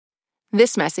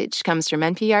This message comes from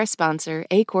NPR sponsor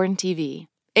Acorn TV.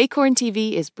 Acorn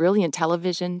TV is brilliant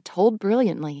television told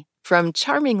brilliantly, from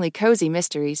charmingly cozy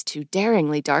mysteries to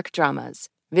daringly dark dramas.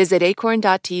 Visit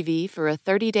acorn.tv for a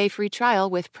 30-day free trial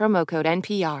with promo code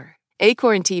NPR.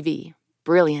 Acorn TV.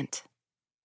 Brilliant.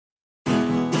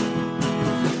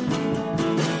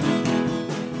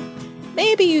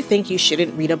 Maybe you think you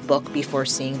shouldn't read a book before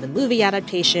seeing the movie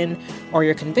adaptation, or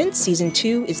you're convinced season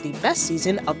 2 is the best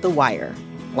season of The Wire.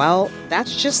 Well,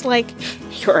 that's just like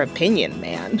your opinion,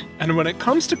 man. And when it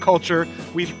comes to culture,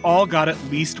 we've all got at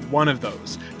least one of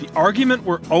those. The argument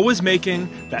we're always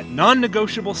making, that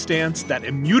non-negotiable stance, that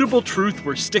immutable truth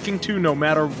we're sticking to no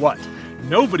matter what.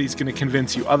 Nobody's going to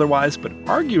convince you otherwise, but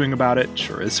arguing about it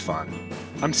sure is fun.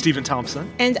 I'm Stephen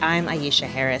Thompson. And I'm Aisha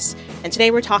Harris. And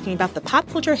today we're talking about the pop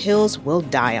culture hills we'll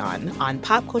die on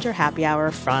Pop Culture Happy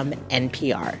Hour from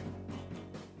NPR.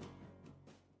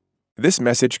 This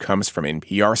message comes from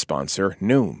NPR sponsor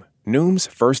Noom. Noom's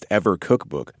first ever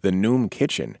cookbook, The Noom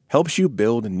Kitchen, helps you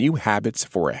build new habits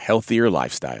for a healthier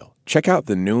lifestyle. Check out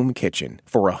The Noom Kitchen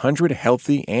for 100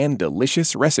 healthy and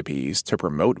delicious recipes to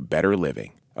promote better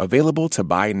living. Available to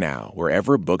buy now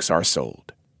wherever books are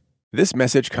sold. This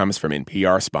message comes from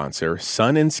NPR sponsor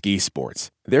Sun and Ski Sports.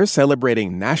 They're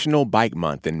celebrating National Bike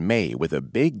Month in May with a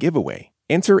big giveaway.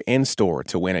 Enter in-store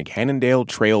to win a Cannondale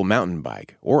Trail mountain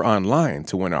bike or online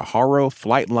to win a Haro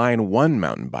Flightline 1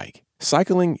 mountain bike.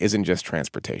 Cycling isn't just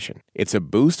transportation. It's a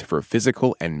boost for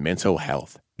physical and mental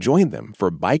health. Join them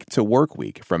for Bike to Work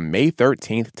Week from May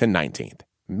 13th to 19th.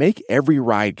 Make every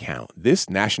ride count this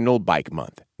National Bike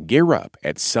Month. Gear up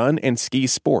at Sun and Ski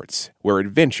Sports, where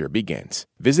adventure begins.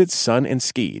 Visit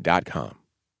sunandski.com.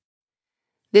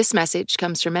 This message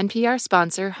comes from NPR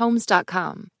sponsor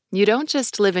Homes.com. You don't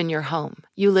just live in your home,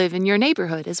 you live in your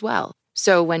neighborhood as well.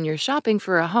 So when you're shopping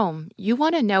for a home, you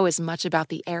want to know as much about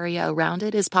the area around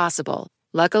it as possible.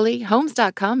 Luckily,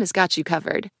 Homes.com has got you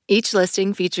covered. Each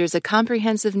listing features a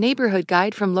comprehensive neighborhood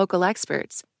guide from local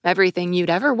experts. Everything you'd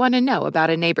ever want to know about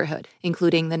a neighborhood,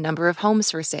 including the number of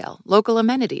homes for sale, local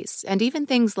amenities, and even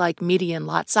things like median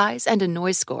lot size and a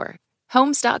noise score.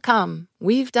 Homes.com.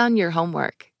 We've done your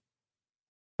homework.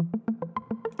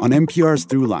 On NPR's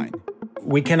Throughline.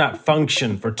 We cannot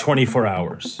function for 24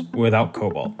 hours without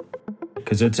cobalt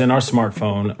because it's in our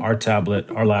smartphone, our tablet,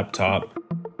 our laptop.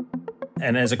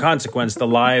 And as a consequence, the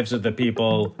lives of the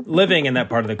people living in that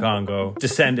part of the Congo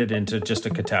descended into just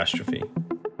a catastrophe.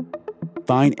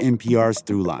 Find NPR's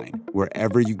Throughline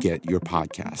wherever you get your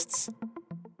podcasts.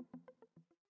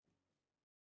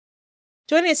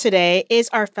 Joining us today is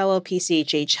our fellow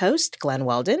PCHH host, Glenn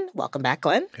Weldon. Welcome back,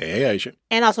 Glenn. Hey, Aisha.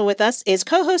 And also with us is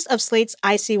co-host of Slate's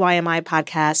ICYMI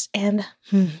podcast and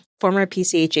former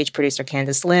PCHH producer,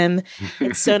 Candace Lim.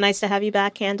 It's so nice to have you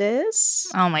back, Candace.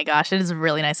 Oh my gosh, it is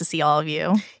really nice to see all of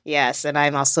you. Yes, and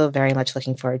I'm also very much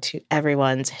looking forward to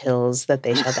everyone's hills that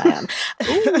they shall die on.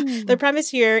 The premise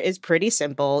here is pretty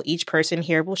simple. Each person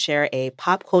here will share a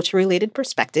pop culture-related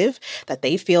perspective that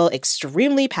they feel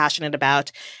extremely passionate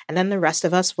about, and then the rest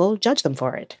of us will judge them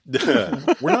for it.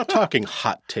 We're not talking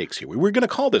hot takes here. We were going to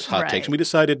call this hot takes, and we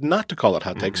decided not to call it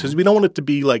hot takes because we don't want it to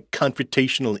be like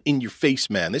confrontational,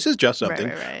 in-your-face, man. This is just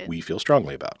something we feel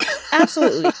strongly about.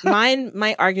 Absolutely. Mine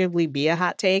might arguably be a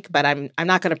hot take, but I'm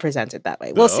not going to present it that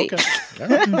way. We'll see. Okay. All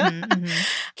right.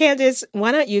 Candace,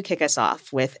 why don't you kick us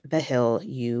off with the hill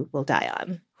you will die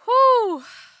on? Whew.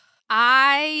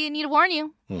 I need to warn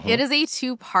you. It is a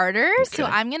two-parter, so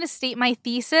I'm going to state my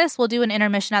thesis. We'll do an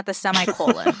intermission at the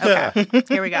semicolon. Okay,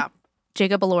 here we go.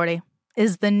 Jacob Elordi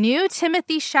is the new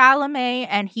Timothée Chalamet,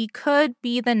 and he could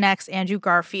be the next Andrew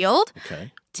Garfield.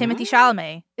 Okay. Timothée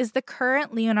Chalamet is the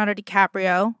current Leonardo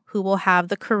DiCaprio, who will have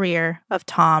the career of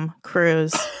Tom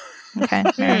Cruise. Okay,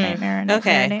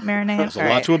 marinate. There's a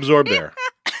lot to absorb there.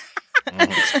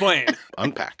 Explain.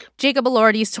 Unpack. Jacob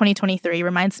Elordi's 2023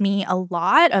 reminds me a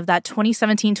lot of that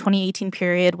 2017-2018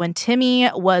 period when Timmy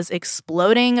was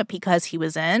exploding because he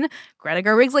was in Greta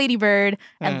Gerwig's Lady Bird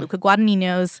and Luca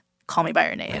Guadagnino's Call Me By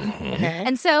Your Name.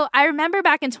 And so I remember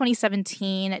back in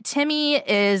 2017, Timmy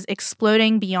is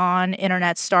exploding beyond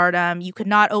internet stardom. You could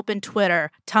not open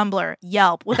Twitter, Tumblr,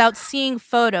 Yelp without seeing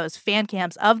photos, fan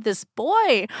cams of this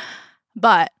boy.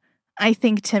 But I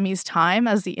think Timmy's time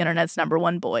as the internet's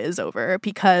 #1 boy is over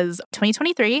because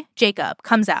 2023, Jacob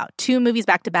comes out, 2 movies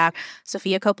back to back,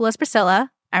 Sofia Coppola's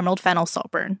Priscilla, Emerald Fennell,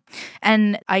 Saltburn.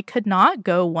 And I could not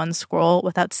go one scroll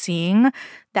without seeing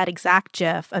that exact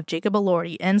gif of Jacob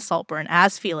Elordi in Saltburn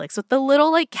as Felix with the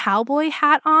little cowboy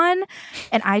hat on.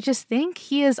 And I just think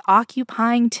he is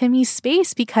occupying Timmy's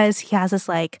space because he has this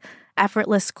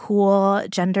effortless, cool,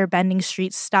 gender-bending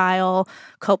street style.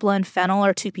 Coppola and Fennell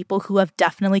are two people who have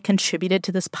definitely contributed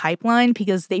to this pipeline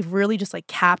because they've really just like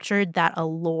captured that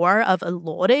allure of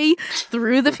Elordi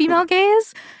through the female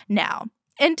gaze. Now,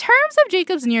 in terms of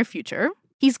Jacob's near future,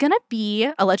 he's going to be,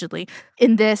 allegedly,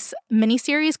 in this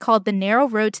miniseries called The Narrow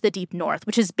Road to the Deep North,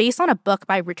 which is based on a book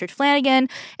by Richard Flanagan.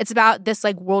 It's about this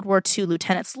like World War II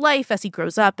lieutenant's life as he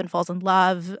grows up and falls in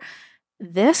love.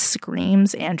 This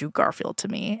screams Andrew Garfield to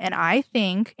me. And I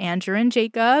think Andrew and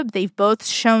Jacob, they've both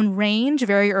shown range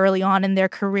very early on in their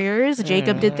careers.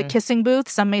 Jacob did the kissing booth.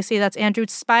 Some may say that's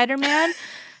Andrew's Spider-Man.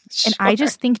 And I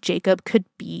just think Jacob could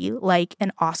be like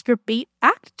an Oscar bait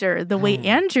actor the way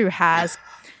Andrew has.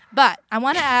 But I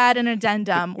want to add an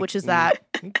addendum, which is that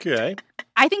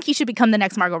I think he should become the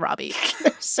next Margot Robbie.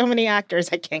 There's so many actors,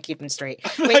 I can't keep them straight.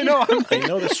 Wait, I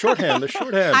know the shorthand.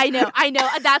 I know.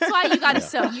 That's why you got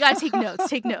to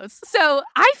take notes. So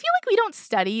I feel like we don't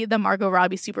study the Margot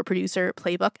Robbie super producer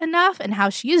playbook enough and how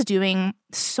she is doing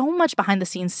so much behind the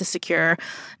scenes to secure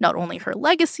not only her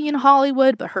legacy in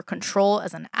Hollywood, but her control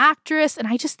as an actress. And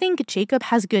I just think Jacob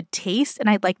has good taste, and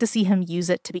I'd like to see him use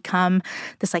it to become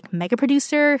this like mega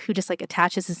producer who just like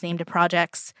attaches his name to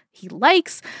projects he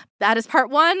likes. That is part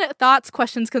one. Thoughts,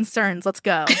 questions, concerns. Let's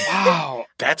go. Wow.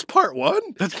 That's part one?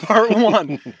 That's part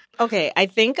one. Okay, I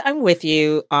think I'm with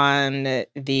you on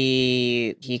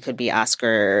the he could be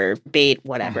Oscar bait,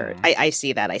 whatever. I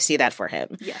see that. I see that for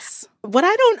him. Yes. What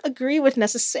I don't agree with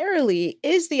necessarily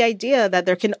is the idea that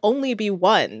there can only be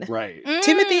one. Right.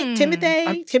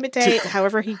 Timothy,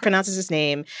 however he pronounces his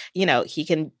name, you know, he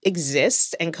can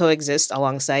exist and coexist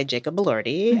alongside Jacob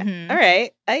Elordi. All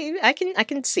right. I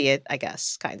can see it, I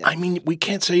guess, kind of. I mean, we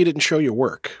can't say you didn't show your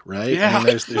work, right? Yeah. I mean,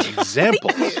 there's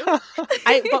examples.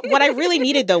 But what I really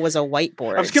needed, though, was a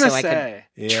whiteboard. I was going to say.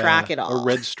 I could track it all. A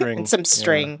red string. And some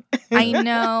string. I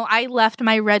know. I left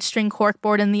my red string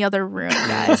corkboard in the other room,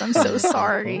 guys. I'm so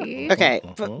sorry. Okay.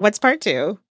 What's part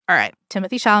two? All right.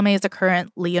 Timothy Chalamet is the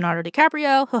current Leonardo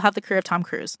DiCaprio. He'll have the career of Tom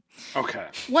Cruise. Okay.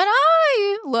 When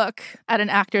I look at an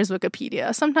actor's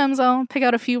Wikipedia, sometimes I'll pick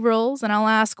out a few roles and I'll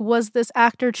ask, was this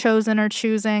actor chosen or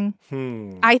choosing?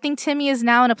 I think Timmy is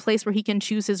now in a place where he can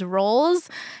choose his roles.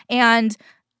 And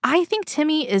I think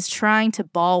Timmy is trying to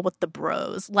ball with the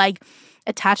bros, like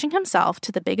attaching himself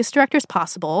to the biggest directors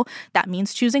possible. That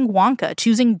means choosing Wonka,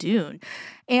 choosing Dune.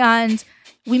 And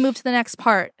we move to the next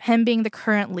part, him being the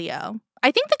current Leo. I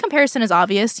think the comparison is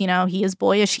obvious. You know, he is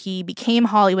boyish. He became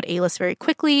Hollywood A-list very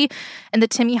quickly. And the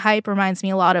Timmy hype reminds me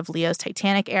a lot of Leo's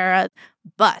Titanic era.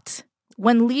 But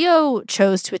when Leo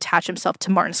chose to attach himself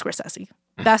to Martin Scorsese,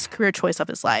 best career choice of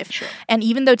his life. Sure. And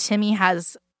even though Timmy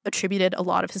has attributed a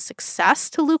lot of his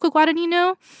success to Luca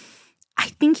Guadagnino, I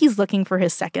think he's looking for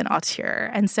his second auteur.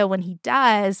 And so when he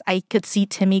does, I could see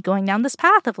Timmy going down this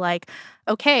path of like,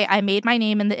 okay, I made my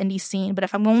name in the indie scene, but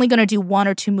if I'm only going to do 1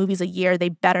 or 2 movies a year, they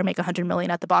better make $100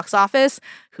 million at the box office.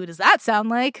 Who does that sound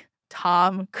like?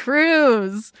 Tom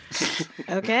Cruise.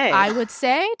 Okay. I would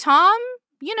say Tom,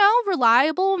 you know,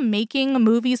 reliable, making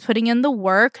movies, putting in the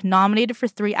work, nominated for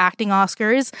 3 acting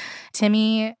Oscars.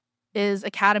 Timmy is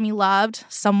Academy loved,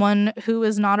 someone who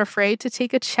is not afraid to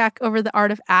take a check over the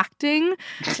art of acting.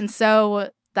 And so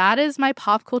that is my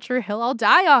pop culture hill I'll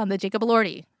die on. That Jacob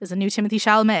Elordi is a new Timothy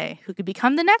Chalamet who could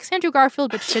become the next Andrew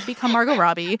Garfield, but should become Margot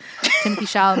Robbie. Timothy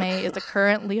Chalamet is the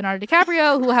current Leonardo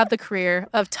DiCaprio who will have the career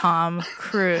of Tom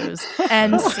Cruise.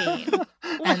 End scene.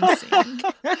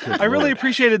 I really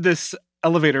appreciated this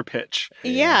elevator pitch.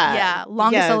 Yeah.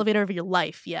 Longest elevator of your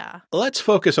life. Yeah. Let's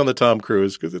focus on the Tom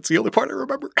Cruise because it's the only part I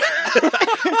remember.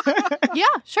 Yeah,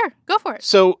 sure. Go for it.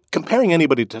 So comparing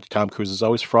anybody to Tom Cruise is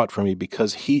always fraught for me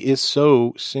because he is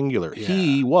so singular. Yeah.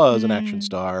 He was an action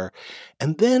star.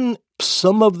 And then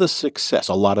some of the success,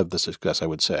 a lot of the success, I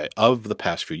would say, of the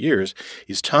past few years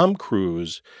is Tom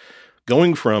Cruise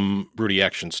going from broody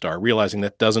action star, realizing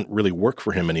that doesn't really work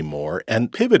for him anymore,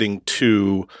 and pivoting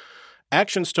to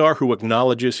action star who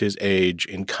acknowledges his age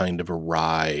in kind of a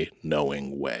wry,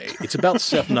 knowing way. It's about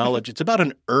self-knowledge. It's about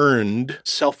an earned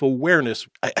self-awareness.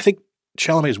 I think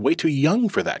Chalamet is way too young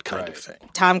for that kind of thing.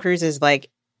 Tom Cruise is like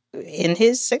in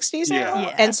his 60s now.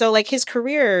 Yeah. And so like his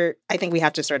career, I think we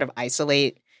have to sort of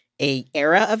isolate a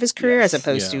era of his career as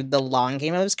opposed to the long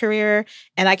game of his career.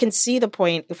 And I can see the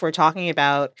point if we're talking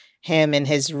about him in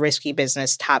his risky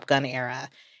business Top Gun era.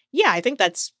 Yeah, I think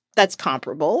that's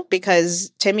comparable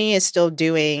because Timmy is still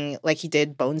doing, like he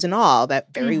did Bones and All,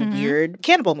 that very weird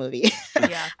cannibal movie.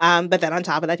 But then on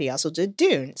top of that, he also did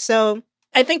Dune. So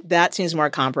I think that seems more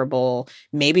comparable.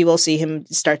 Maybe we'll see him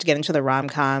start to get into the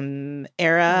rom-com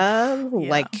era,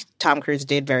 like Tom Cruise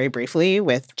did very briefly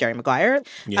with Jerry Maguire.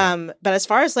 But as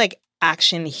far as like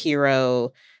action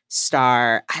hero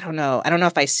star. I don't know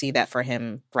if I see that for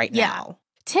him right now.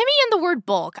 Timmy and the word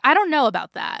bulk. I don't know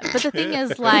about that. But the thing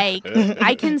is, like,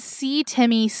 I can see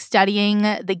Timmy studying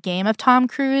the game of Tom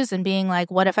Cruise and being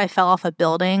like, what if I fell off a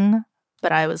building,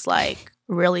 but I was like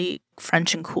really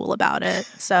French and cool about it.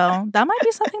 So that might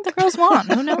be something the girls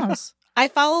want. Who knows? I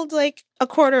followed like a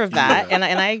quarter of that, and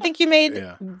I think you made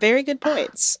very good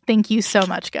points. Thank you so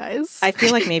much, guys. I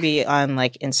feel like maybe on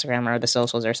like Instagram or the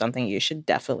socials or something, you should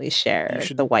definitely share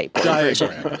the whiteboard version.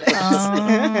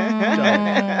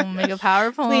 Make a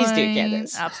PowerPoint. Please do,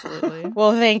 Candace. Absolutely.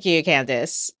 Well, thank you,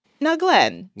 Candace. Now,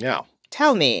 Glenn. Yeah.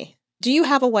 Tell me, do you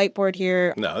have a whiteboard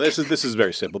here? No, this is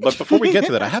very simple. But before we get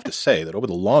to that, I have to say that over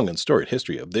the long and storied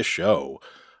history of this show,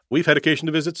 we've had occasion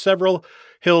to visit several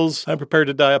hills I'm prepared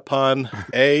to die upon.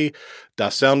 A,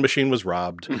 Das Sound Machine was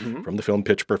robbed from the film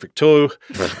Pitch Perfect 2.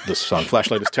 The song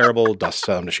Flashlight is terrible. Das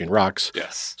Sound Machine rocks.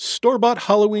 Yes. Store-bought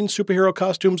Halloween superhero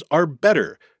costumes are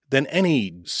better than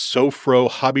any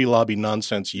Sofro Hobby Lobby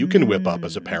nonsense you can whip up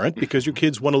as a parent because your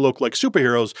kids want to look like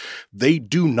superheroes. They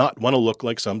do not want to look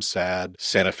like some sad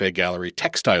Santa Fe Gallery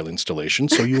textile installation,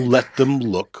 so you let them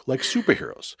look like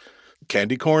superheroes.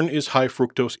 Candy corn is high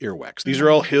fructose earwax. These are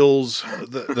all hills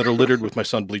that are littered with my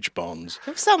son bleach bones.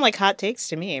 Those sound like hot takes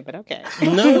to me, but okay.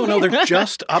 No, they're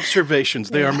just observations.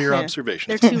 They are mere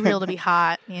observations. They're too real to be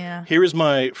hot. Yeah. Here is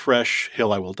my fresh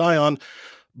hill I will die on.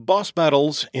 Boss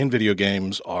battles in video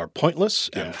games are pointless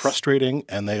and frustrating,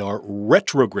 and they are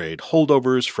retrograde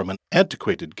holdovers from an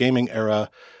antiquated gaming era.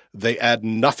 They add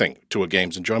nothing to a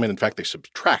game's enjoyment. In fact, they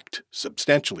subtract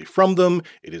substantially from them.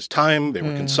 It is time they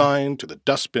were consigned to the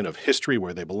dustbin of history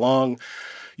where they belong.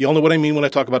 You all know what I mean when I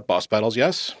talk about boss battles,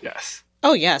 yes? Yes.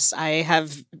 Oh, yes. I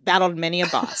have battled many a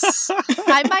boss.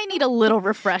 I might need a little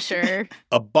refresher.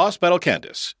 A boss battle,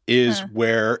 Candace, is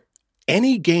where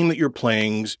any game that you're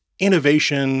playing's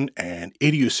innovation and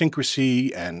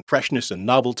idiosyncrasy and freshness and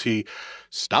novelty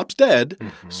stops dead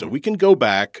so we can go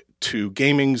back to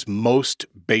gaming's most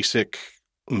basic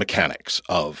mechanics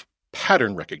of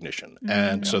pattern recognition.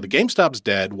 And so the game stops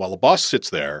dead while the boss sits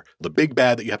there, the big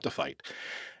bad that you have to fight,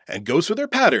 and goes through their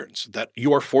patterns that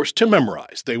you are forced to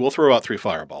memorize. They will throw out 3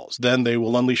 fireballs. Then they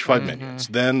will unleash 5 minions.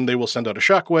 Then they will send out a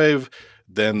shockwave.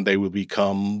 Then they will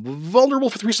become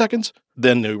vulnerable for 3 seconds.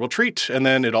 Then they will retreat, and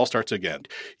then it all starts again.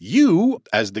 You,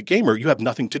 as the gamer, you have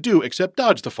nothing to do except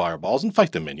dodge the fireballs and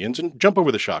fight the minions and jump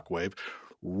over the shockwave,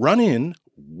 run in,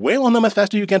 wail on them as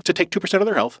fast as you can to take 2% of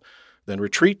their health, then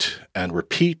retreat and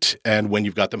repeat. And when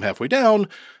you've got them halfway down,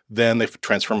 then they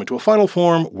transform into a final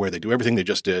form where they do everything they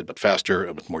just did, but faster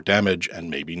and with more damage. And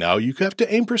maybe now you have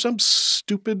to aim for some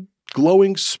stupid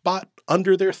glowing spot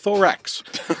under their thorax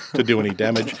to do any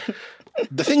damage.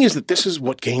 The thing is that this is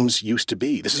what games used to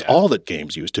be. This is all that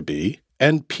games used to be.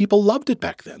 And people loved it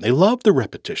back then. They loved the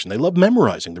repetition. They loved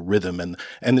memorizing the rhythm and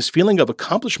this feeling of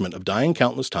accomplishment of dying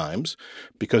countless times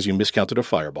because you miscounted a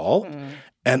fireball.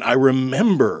 And I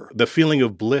remember the feeling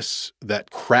of bliss that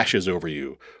crashes over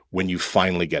you when you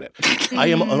finally get it. I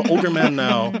am an older man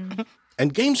now,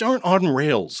 and games aren't on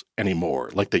rails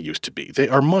anymore like they used to be. They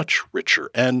are much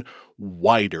richer and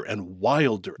wider and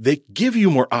wilder. They give you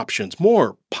more options,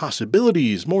 more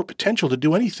possibilities, more potential to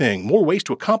do anything, more ways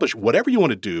to accomplish whatever you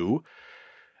want to do,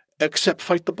 except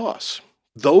fight the boss.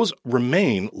 Those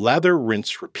remain lather,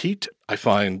 rinse, repeat. I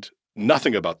find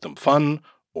nothing about them fun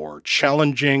or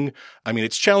challenging. I mean,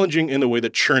 it's challenging in the way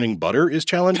that churning butter is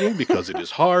challenging because it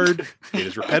is hard, it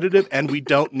is repetitive, and we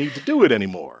don't need to do it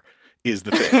anymore, is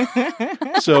the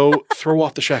thing. So throw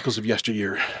off the shackles of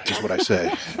yesteryear, is what I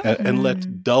say, and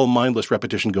let dull, mindless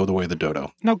repetition go the way of the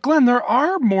dodo. Now, Glenn, there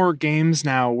are more games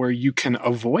now where you can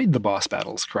avoid the boss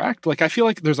battles, correct? Like, I feel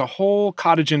like there's a whole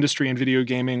cottage industry in video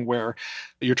gaming where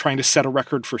you're trying to set a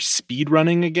record for speed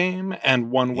running a game,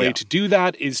 and one way to do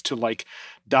that is to, like,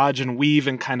 dodge and weave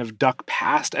and kind of duck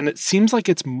past. And it seems like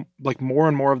it's like more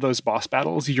and more of those boss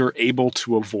battles, you're able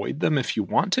to avoid them if you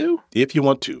want to. If you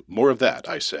want to. More of that,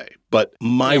 I say. But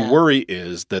my worry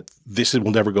is that this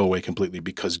will never go away completely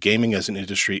because gaming as an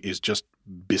industry is just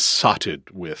besotted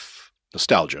with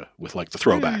nostalgia, with like the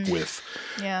throwback, with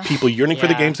people yearning for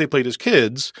the games they played as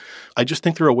kids. I just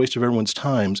think they're a waste of everyone's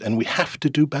times, and we have to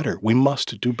do better. We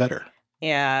must do better.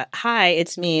 Yeah. Hi,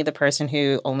 it's me, the person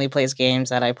who only plays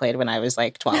games that I played when I was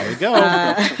like 12. There you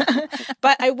go.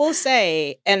 But I will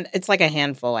say, and it's like a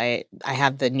handful, I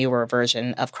have the newer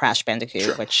version of Crash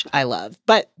Bandicoot, which I love.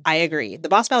 But I agree. The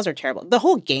boss battles are terrible. The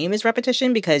whole game is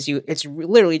repetition because it's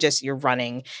literally just you're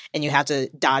running and you have to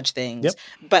dodge things. Yep.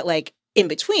 But like in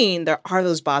between, there are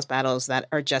those boss battles that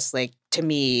are just like, to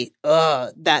me,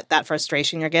 that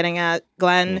frustration you're getting at,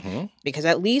 Glenn, because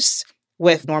at least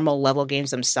with normal level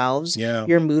games themselves, Yeah.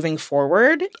 you're moving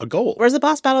forward. A goal. Whereas the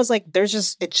boss battle is like,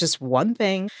 it's just one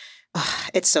thing.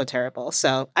 It's so terrible.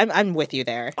 So I'm with you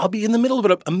there. I'll be in the middle of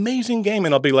an amazing game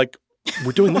and I'll be like,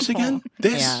 we're doing this again?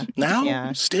 This? Yeah. Now?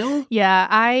 Yeah. Still? Yeah,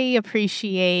 I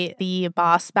appreciate the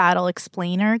boss battle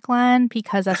explainer, Glenn,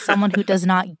 because as someone who does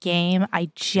not game, I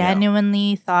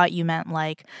genuinely thought you meant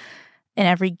like in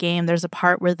every game, there's a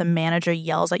part where the manager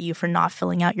yells at you for not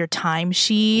filling out your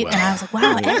timesheet. Wow. And I was like,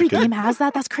 wow, every game has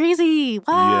that? That's crazy.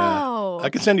 Wow. Yeah. I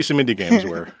can send you some indie games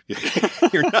where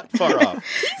you're not far off.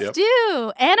 Please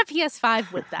do. And a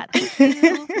PS5 with that. Thank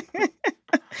you.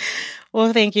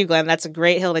 Well, thank you, Glenn. That's a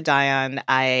great hill to die on.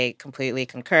 I completely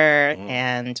concur.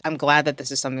 And I'm glad that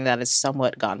this is something that has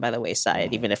somewhat gone by the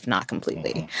wayside, even if not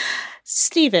completely.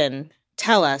 Stephen,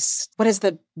 tell us, what is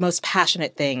the most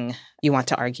passionate thing you want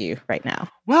to argue right now?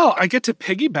 Well, I get to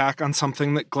piggyback on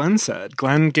something that Glenn said.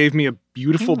 Glenn gave me a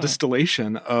beautiful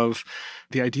distillation of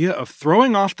the idea of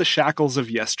throwing off the shackles of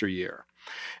yesteryear.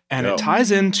 And it ties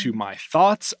into my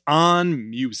thoughts on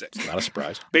music. Not a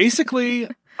surprise. Basically,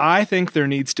 I think there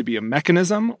needs to be a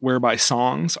mechanism whereby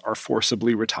songs are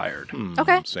forcibly retired.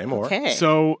 Okay. Say more. Okay.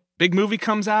 So, big movie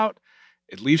comes out,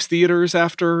 it leaves theaters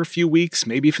after a few weeks,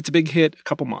 maybe if it's a big hit, a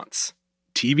couple months.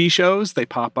 TV shows, they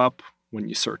pop up when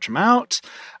you search them out.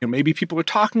 Maybe people are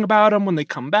talking about them when they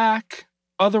come back.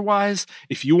 Otherwise,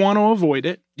 if you want to avoid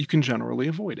it, you can generally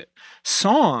avoid it.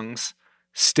 Songs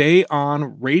stay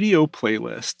on radio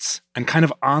playlists and kind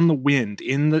of on the wind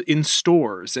in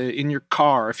stores, in your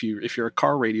car if you're a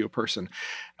car radio person.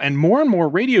 And more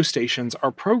radio stations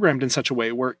are programmed in such a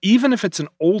way where even if it's an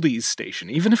oldies station,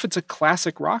 even if it's a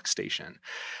classic rock station,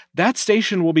 that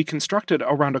station will be constructed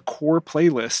around a core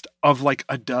playlist of like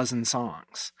a dozen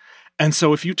songs. And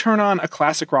so if you turn on a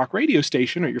classic rock radio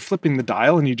station or you're flipping the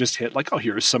dial and you just hit like, oh,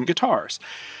 here's some guitars,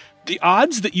 the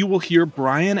odds that you will hear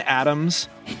Bryan Adams'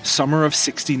 Summer of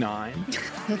 '69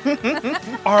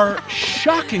 are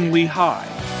shockingly high.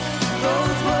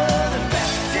 Those were the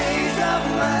best days of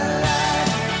my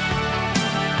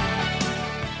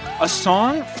life. A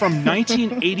song from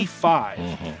 1985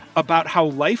 about how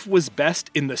life was best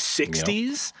in the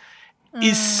 60s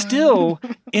is still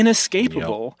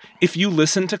inescapable if you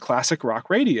listen to classic rock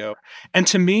radio. And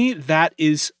to me, that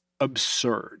is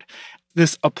absurd.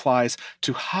 This applies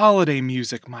to holiday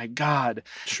music. My God.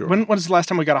 Sure. When was the last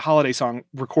time we got a holiday song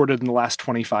recorded in the last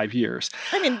 25 years?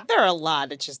 I mean, there are a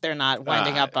lot. It's just they're not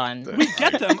winding up on. We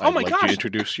get them. Oh my I'd like gosh. to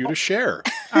introduce you to Cher.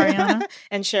 Ariana?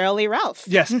 And Cheryl Lee Ralph.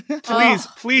 Yes, please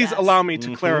yes. allow me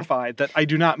to clarify that I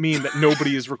do not mean that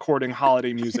nobody is recording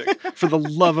holiday music. For the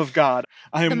love of God,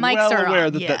 I am The mics well are aware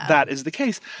on, that that is the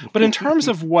case. But in terms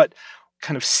of what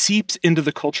kind of seeps into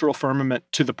the cultural firmament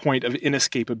to the point of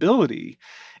inescapability,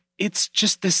 it's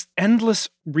just this endless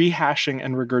rehashing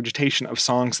and regurgitation of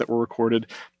songs that were recorded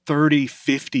 30,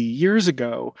 50 years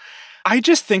ago. I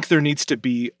just think there needs to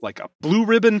be like a blue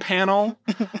ribbon panel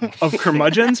of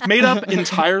curmudgeons made up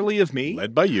entirely of me.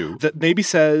 Led by you. That maybe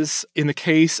says, in the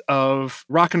case of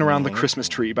Rockin' Around the Christmas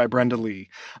Tree by Brenda Lee,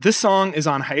 this song is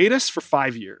on hiatus for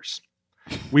 5 years.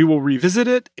 We will revisit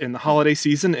it in the holiday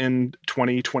season in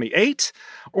 2028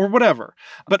 or whatever.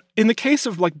 But in the case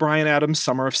of like Bryan Adams'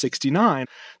 Summer of '69,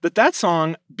 that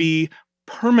song be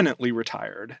permanently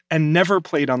retired and never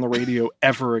played on the radio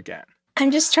ever again. I'm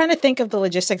just trying to think of the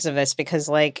logistics of this because,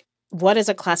 like, what is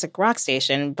a classic rock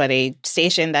station but a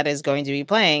station that is going to be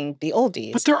playing the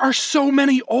oldies? But there are so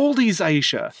many oldies,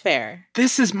 Aisha. Fair.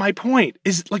 This is my point,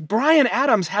 is like Bryan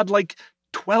Adams had like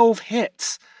 12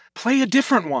 hits. Play a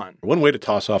different one. One way to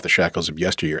toss off the shackles of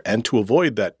yesteryear and to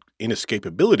avoid that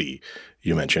inescapability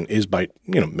you mentioned is by,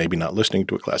 maybe not listening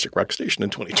to a classic rock station in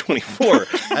 2024,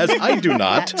 as I do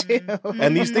not.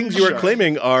 And these things you are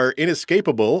claiming are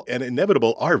inescapable and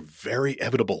inevitable are very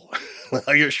evitable.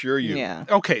 I assure you. Yeah.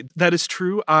 Okay, that is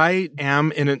true. I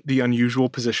am in the unusual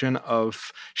position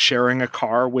of sharing a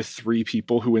car with 3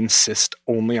 people who insist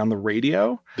only on the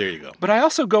radio. There you go. But I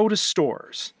also go to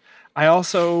stores. I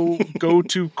also go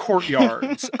to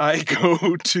courtyards. I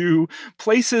go to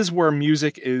places where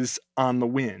music is on the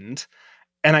wind,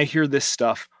 and I hear this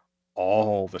stuff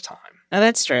all the time. No,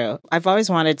 that's true. I've always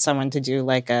wanted someone to do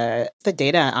like the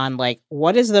data on like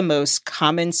what is the most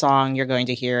common song you're going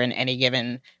to hear in any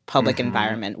given public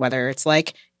environment, whether it's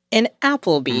like an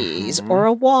Applebee's or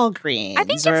a Walgreens. I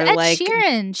think it's or Ed like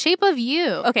Sheeran, Shape of You.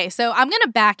 Okay, so I'm going to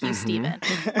back you, Steven.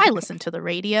 I listen to the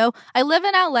radio. I live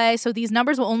in LA, so these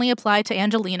numbers will only apply to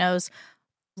Angelinos.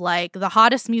 like the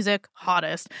hottest music,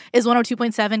 is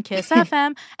 102.7 Kiss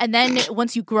FM. And then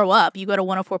once you grow up, you go to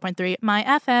 104.3 My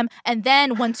FM. And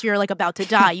then once you're like about to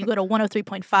die, you go to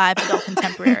 103.5 Adult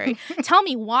Contemporary. Tell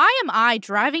me, why am I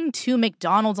driving to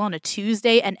McDonald's on a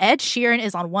Tuesday and Ed Sheeran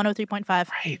is on 103.5?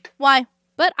 Right. Why?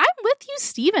 But I'm with you,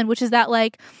 Steven, which is that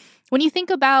like, when you think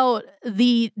about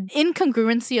the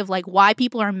incongruency of like why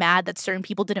people are mad that certain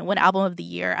people didn't win Album of the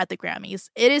Year at the Grammys,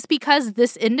 it is because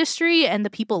this industry and the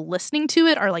people listening to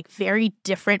it are like very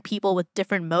different people with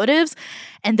different motives.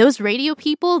 And those radio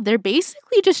people, they're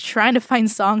basically just trying to find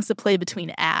songs to play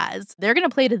between ads. They're going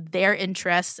to play to their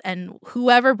interests and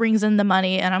whoever brings in the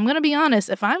money. And I'm going to be honest,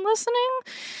 if I'm listening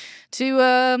to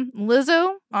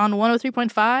Lizzo on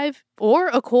 103.5 or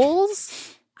a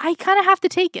Kohl's, I kind of have to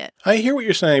take it. I hear what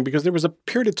you're saying because there was a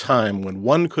period of time when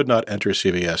one could not enter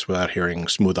CVS without hearing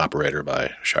Smooth Operator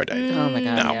by Sade. Oh my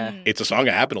God. Now, Yeah. it's a song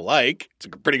I happen to like. It's a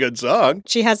pretty good song.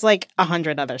 She has like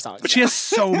 100 other songs. But she has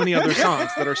so many other songs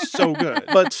that are so good.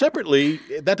 But separately,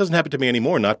 that doesn't happen to me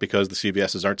anymore, not because the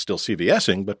CVSs aren't still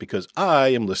CVSing, but because I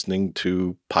am listening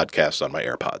to podcasts on my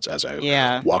AirPods as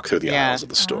I walk through the aisles of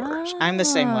the stores. I'm the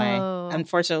same way.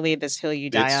 Unfortunately, this hill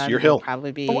you die It's on your hill. will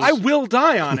probably be... Oh, I will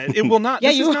die on it. It will not. Yeah,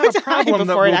 this you is will not a die problem that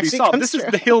before it will be actually solved. comes This is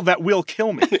true. the hill that will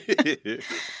kill me.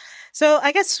 So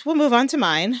I guess we'll move on to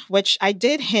mine, which I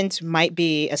did hint might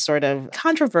be a sort of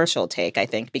controversial take, I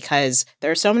think, because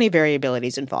there are so many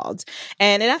variabilities involved.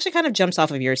 And it actually kind of jumps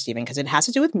off of yours, Stephen, because it has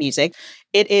to do with music.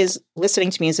 It is listening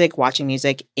to music, watching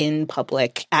music in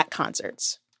public at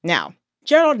concerts. Now,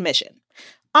 general admission.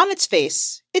 On its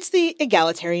face, it's the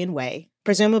egalitarian way.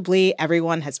 Presumably,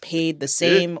 everyone has paid the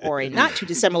same or a not too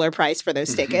dissimilar price for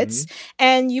those tickets,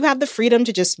 and you have the freedom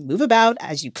to just move about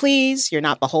as you please. You're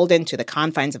not beholden to the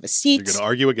confines of a seat. You're going to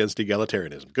argue against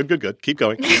egalitarianism. Good. Keep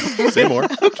going. Say more.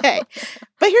 Okay.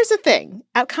 But here's the thing.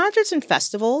 At concerts and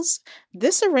festivals,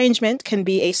 this arrangement can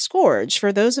be a scourge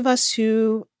for those of us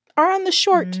who are on the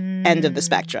short end of the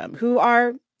spectrum, who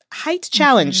are height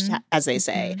challenged, as they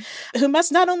say, who must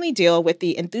not only deal with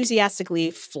the enthusiastically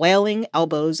flailing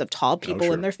elbows of tall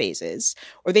people in their faces,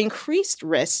 or the increased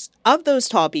risk of those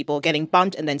tall people getting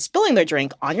bumped and then spilling their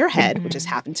drink on your head, which has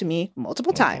happened to me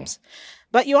multiple times.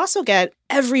 But you also get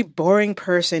every boring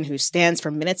person who stands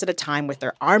for minutes at a time with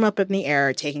their arm up in the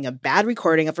air, taking a bad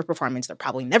recording of a performance they're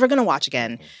probably never going to watch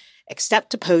again, except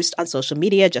to post on social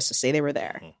media just to say they were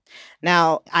there.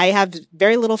 Now, I have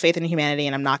very little faith in humanity,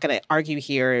 and I'm not going to argue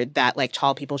here that like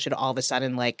tall people should all of a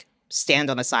sudden like stand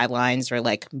on the sidelines or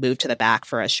like move to the back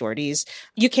for us shorties.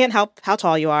 You can't help how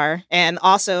tall you are. And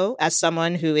also, as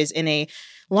someone who is in a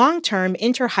long-term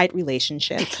inter-height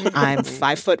relationship, I'm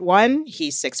 5'1",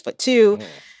 he's 6'2".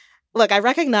 Look, I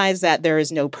recognize that there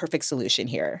is no perfect solution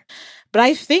here. But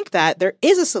I think that there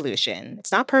is a solution.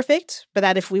 It's not perfect, but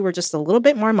that if we were just a little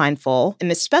bit more mindful,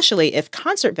 and especially if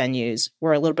concert venues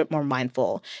were a little bit more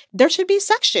mindful, there should be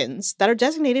sections that are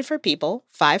designated for people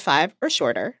 5'5" or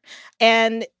shorter.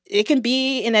 And it can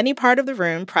be in any part of the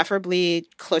room, preferably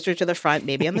closer to the front,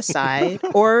 maybe on the side,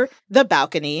 or the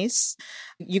balconies.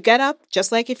 You get up,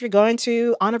 just like if you're going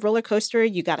on a roller coaster,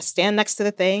 you got to stand next to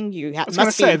the thing. I was going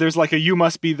to say, there's like you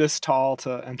must be this tall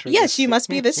to enter. Yes, you must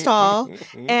be this tall.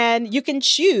 And you can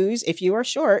choose, if you are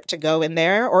short, to go in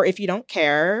there or if you don't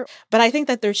care. But I think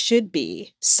that there should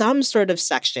be some sort of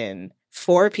section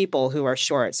for people who are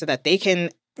short so that they can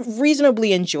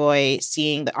reasonably enjoy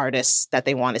seeing the artists that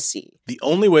they want to see. The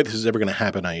only way this is ever going to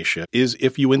happen, Aisha, is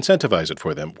if you incentivize it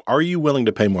for them. Are you willing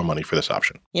to pay more money for this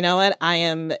option? You know what? I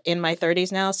am in my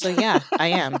 30s now, so yeah, I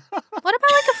am. What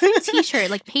about like a free t-shirt,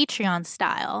 like Patreon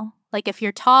style? Like if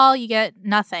you're tall, you get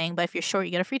nothing, but if you're short,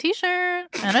 you get a free t-shirt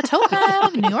and a tote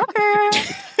bag, New Yorker.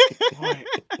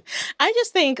 I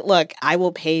just think, look, I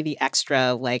will pay the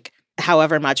extra, like,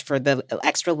 however much for the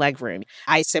extra leg room.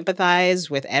 I sympathize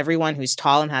with everyone who's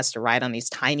tall and has to ride on these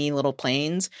tiny little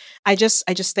planes. I just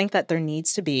think that there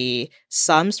needs to be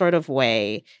some sort of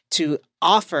way to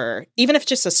offer, even if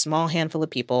just a small handful of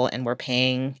people and we're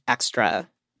paying extra,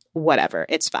 whatever,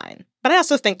 it's fine. But I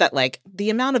also think that like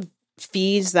the amount of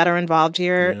fees that are involved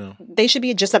here, they should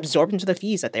be just absorbed into the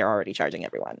fees that they're already charging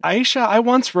everyone. Aisha, I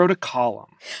once wrote a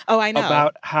column I know.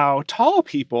 about how tall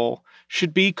people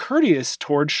should be courteous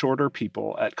towards shorter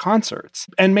people at concerts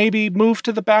and maybe move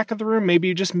to the back of the room. Maybe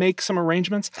you just make some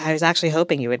arrangements. I was actually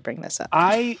hoping you would bring this up.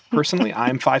 I personally,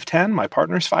 I'm 5'10". My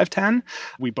partner's 5'10".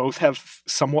 We both have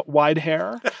somewhat wide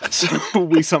hair. So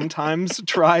we sometimes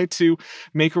try to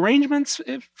make arrangements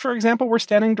if, for example, we're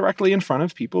standing directly in front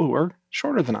of people who are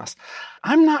shorter than us.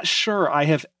 I'm not sure I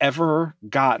have ever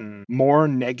gotten more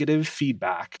negative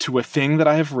feedback to a thing that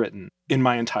I have written in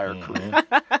my entire career.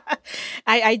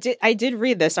 I did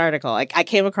read this article. I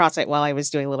came across it while I was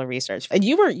doing a little research. And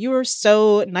you were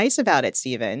so nice about it,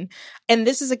 Stephen. And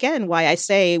this is, again, why I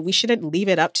say we shouldn't leave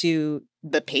it up to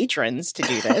the patrons to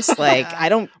do this. Like, I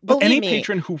don't believe any me.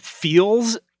 patron who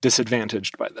feels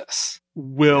disadvantaged by this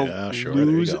will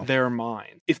lose their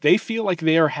mind. If they feel like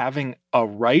they are having a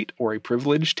right or a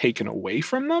privilege taken away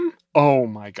from them, oh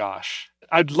my gosh.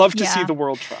 I'd love to see the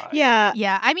world try. Yeah.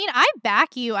 Yeah. I mean, I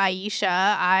back you, Aisha.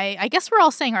 I guess we're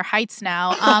all saying our heights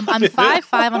now. I'm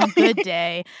 5'5" on a good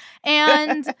day.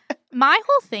 And my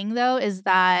whole thing, though, is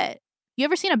that you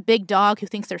ever seen a big dog who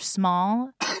thinks they're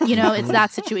small? You know, it's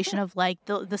that situation of like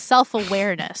the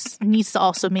self-awareness needs to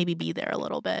also maybe be there a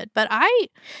little bit. But I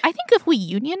think if we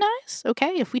unionize,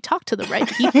 okay, if we talk to the right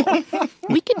people,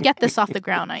 we can get this off the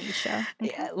ground, Aisha.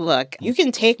 Yeah, look, you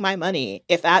can take my money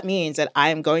if that means that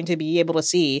I'm going to be able to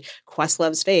see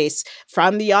Questlove's face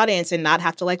from the audience and not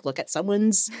have to like look at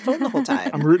someone's phone the whole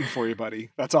time. I'm rooting for you, buddy.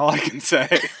 That's all I can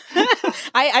say.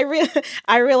 I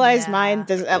realize mine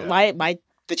does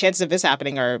the chances of this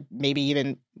happening are maybe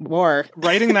even more.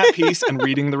 Writing that piece and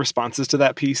reading the responses to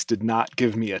that piece did not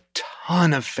give me a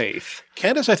ton of faith.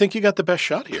 Candace, I think you got the best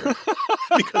shot here.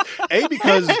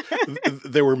 Because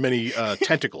there were many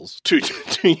tentacles to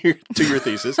your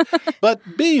thesis, but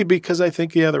B, because I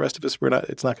think, the rest of us,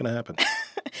 it's not going to happen.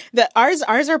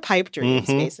 Ours are pipe dreams,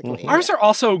 basically. Mm-hmm. Ours are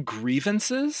also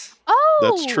grievances. Oh!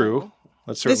 That's true.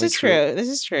 This is true. This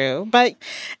is true. But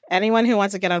anyone who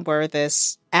wants to get on board with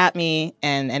this, at me,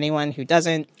 and anyone who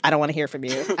doesn't, I don't want to hear from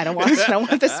you. I don't want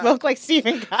the smoke like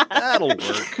Stephen got. That'll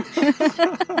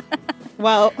work.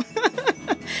 Well,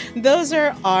 those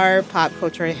are our pop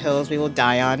culture hills we will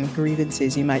die on.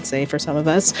 Grievances, you might say, for some of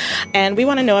us. And we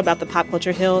want to know about the pop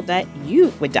culture hill that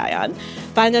you would die on.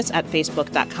 Find us at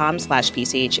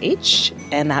facebook.com/PCHH.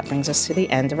 And that brings us to the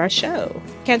end of our show.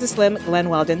 Candace Lim, Glenn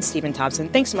Weldon, Stephen Thompson,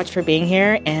 thanks so much for being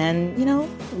here and,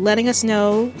 letting us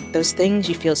know those things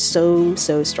you feel so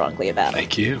strongly about.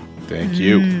 Thank you. Thank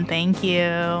you. Thank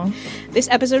you. This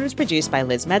episode was produced by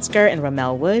Liz Metzger and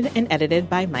Ramel Wood and edited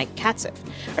by Mike Katzif.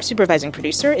 Our supervising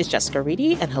producer is Jessica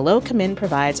Reedy, and Hello Come In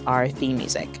provides our theme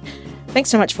music. Thanks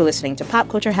so much for listening to Pop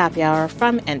Culture Happy Hour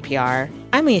from NPR.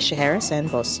 I'm Aisha Harris, and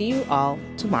we'll see you all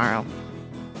tomorrow.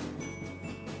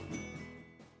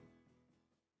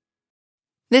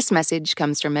 This message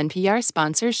comes from NPR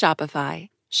sponsor Shopify.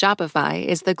 Shopify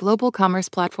is the global commerce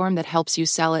platform that helps you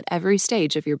sell at every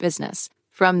stage of your business.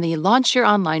 From the launch your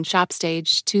online shop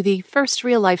stage to the first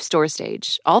real life store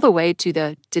stage, all the way to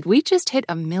the did we just hit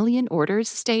 1 million orders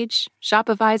stage,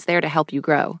 Shopify's there to help you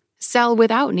grow. Sell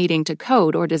without needing to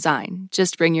code or design.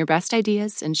 Just bring your best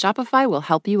ideas and Shopify will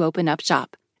help you open up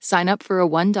shop. Sign up for a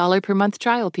 $1 per month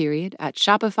trial period at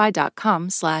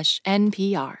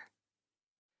shopify.com/NPR.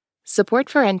 Support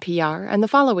for NPR and the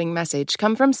following message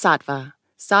come from Saatva.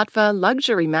 Saatva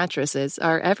luxury mattresses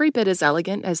are every bit as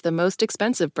elegant as the most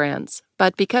expensive brands,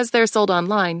 but because they're sold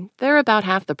online, they're about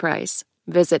half the price.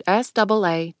 Visit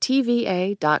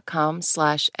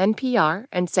SAATVA.com/NPR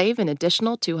and save an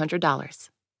additional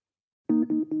 $200.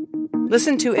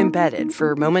 Listen to Embedded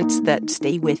for moments that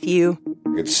stay with you.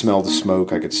 I could smell the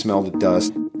smoke. I could smell the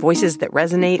dust. Voices that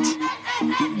resonate.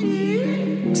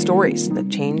 Stories that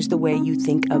change the way you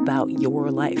think about your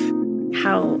life.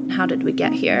 How did we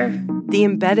get here? The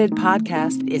Embedded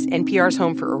podcast is NPR's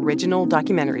home for original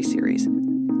documentary series.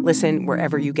 Listen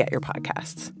wherever you get your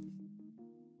podcasts.